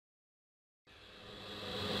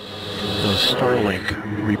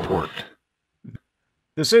Starlink Report.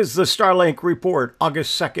 This is the Starlink Report,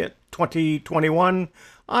 August 2nd, 2021.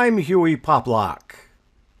 I'm Huey Poplock.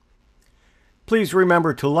 Please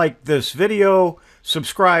remember to like this video,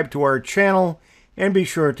 subscribe to our channel, and be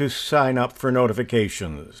sure to sign up for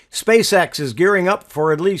notifications. SpaceX is gearing up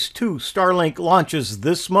for at least 2 Starlink launches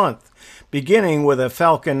this month, beginning with a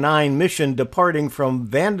Falcon 9 mission departing from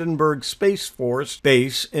Vandenberg Space Force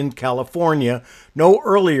Base in California no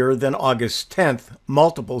earlier than August 10th,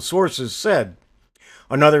 multiple sources said.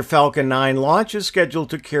 Another Falcon 9 launch is scheduled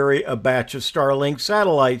to carry a batch of Starlink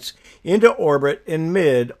satellites into orbit in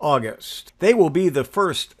mid-August. They will be the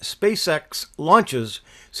first SpaceX launches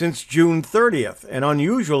since June 30th, an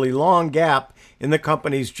unusually long gap in the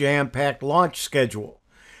company's jam-packed launch schedule.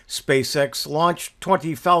 SpaceX launched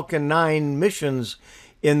 20 Falcon 9 missions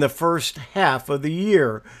in the first half of the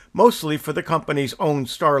year, mostly for the company's own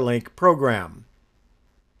Starlink program.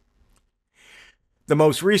 The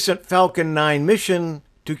most recent Falcon 9 mission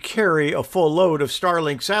to carry a full load of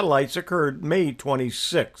Starlink satellites occurred May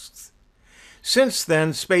 26th. Since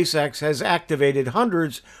then, SpaceX has activated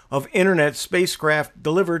hundreds of Internet spacecraft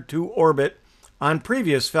delivered to orbit on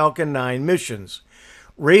previous Falcon 9 missions,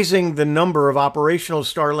 raising the number of operational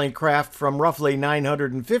Starlink craft from roughly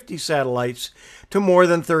 950 satellites to more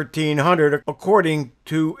than 1,300, according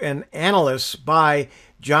to an analyst by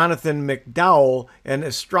Jonathan McDowell, an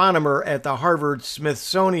astronomer at the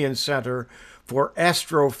Harvard-Smithsonian Center for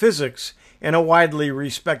Astrophysics and a widely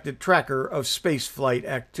respected tracker of spaceflight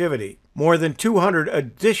activity. More than 200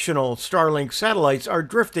 additional Starlink satellites are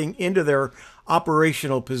drifting into their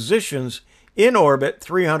operational positions in orbit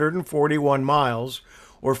 341 miles,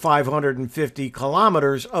 or 550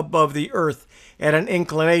 kilometers above the Earth at an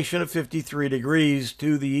inclination of 53 degrees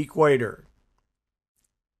to the equator.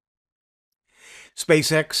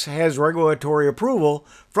 SpaceX has regulatory approval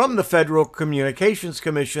from the Federal Communications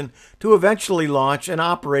Commission to eventually launch and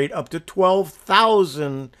operate up to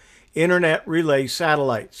 12,000 Internet relay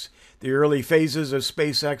satellites. The early phases of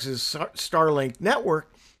SpaceX's Starlink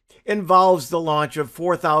network involves the launch of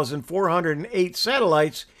 4,408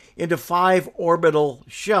 satellites into 5 orbital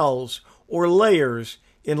shells or layers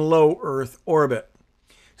in low Earth orbit.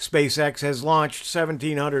 SpaceX has launched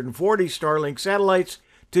 1,740 Starlink satellites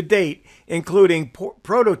to date, including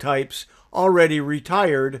prototypes already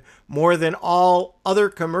retired, more than all other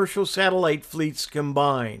commercial satellite fleets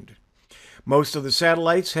combined. Most of the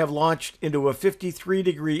satellites have launched into a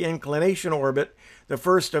 53-degree inclination orbit, the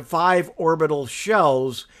first of 5 orbital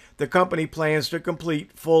shells. The company plans to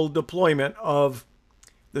complete full deployment of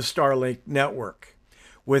the Starlink network.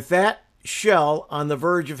 With that shell on the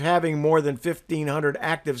verge of having more than 1,500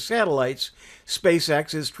 active satellites,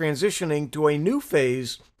 SpaceX is transitioning to a new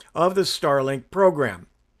phase of the Starlink program.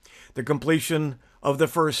 The completion of the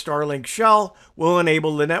first Starlink shell will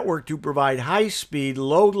enable the network to provide high-speed,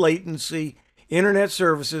 low-latency internet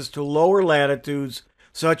services to lower latitudes,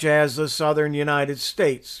 such as the southern United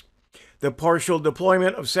States. The partial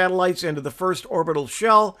deployment of satellites into the first orbital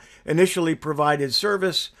shell initially provided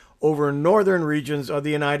service over northern regions of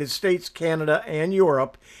the United States, Canada, and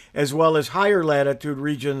Europe, as well as higher latitude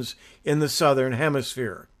regions in the southern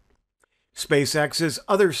hemisphere. SpaceX's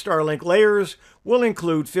other Starlink layers will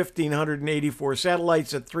include 1,584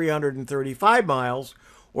 satellites at 335 miles,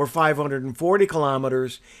 or 540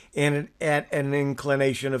 kilometers, and at an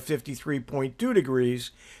inclination of 53.2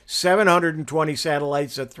 degrees, 720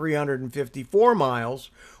 satellites at 354 miles,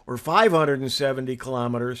 or 570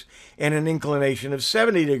 kilometers, and an inclination of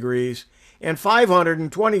 70 degrees, and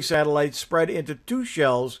 520 satellites spread into 2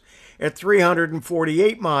 shells at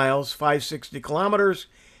 348 miles, 560 kilometers,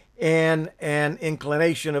 and an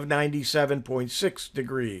inclination of 97.6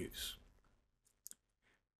 degrees.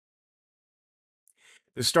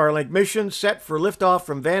 The Starlink mission, set for liftoff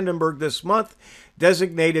from Vandenberg this month,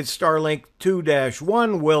 designated Starlink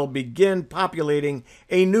 2-1, will begin populating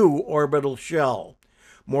a new orbital shell.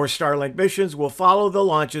 More Starlink missions will follow the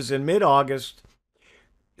launches in mid-August.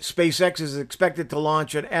 SpaceX is expected to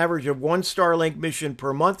launch an average of 1 Starlink mission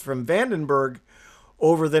per month from Vandenberg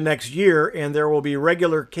over the next year, and there will be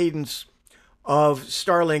regular cadence of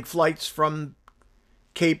Starlink flights from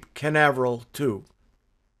Cape Canaveral too.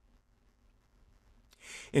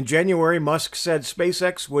 In January, Musk said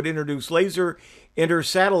SpaceX would introduce laser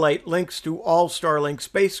intersatellite links to all Starlink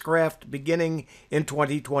spacecraft beginning in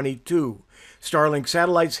 2022. Starlink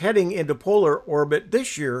satellites heading into polar orbit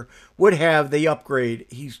this year would have the upgrade,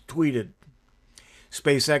 he tweeted.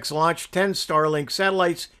 SpaceX launched 10 Starlink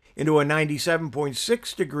satellites into a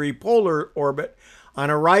 97.6-degree polar orbit on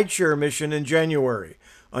a rideshare mission in January.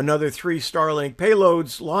 Another 3 Starlink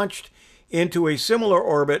payloads launched into a similar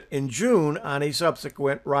orbit in June on a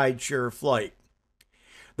subsequent rideshare flight.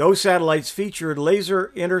 Those satellites featured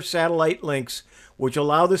laser intersatellite links, which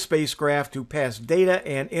allow the spacecraft to pass data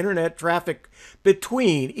and internet traffic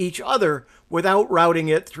between each other without routing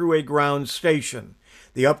it through a ground station.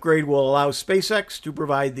 The upgrade will allow SpaceX to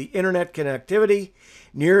provide the internet connectivity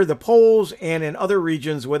near the poles and in other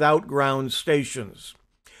regions without ground stations.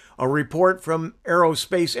 A report from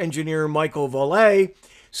aerospace engineer Michael Volle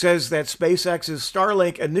says that SpaceX's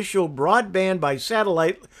Starlink initial broadband by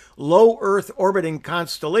satellite low Earth orbiting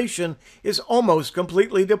constellation is almost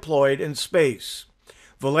completely deployed in space.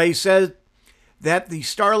 Volle said that the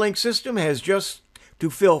Starlink system has just to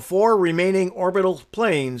fill 4 remaining orbital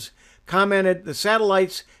planes, commented the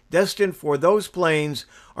satellites destined for those planes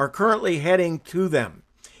are currently heading to them.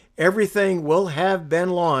 Everything will have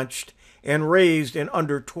been launched and raised in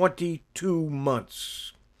under 22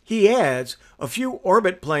 months. He adds, a few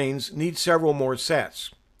orbit planes need several more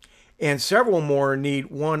sats, and several more need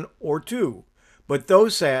 1 or 2, but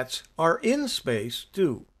those sats are in space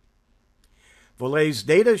too. Volle's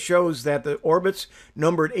data shows that the orbits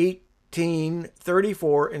numbered 18,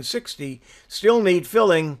 34, and 60 still need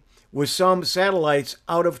filling, with some satellites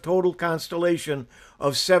out of total constellation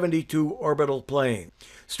of 72 orbital planes.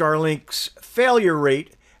 Starlink's failure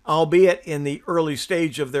rate, albeit in the early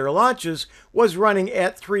stage of their launches, was running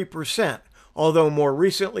at 3%, although more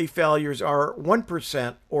recently failures are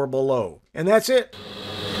 1% or below. And that's it.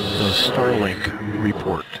 The Starlink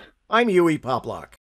Report. I'm Huey Poplock.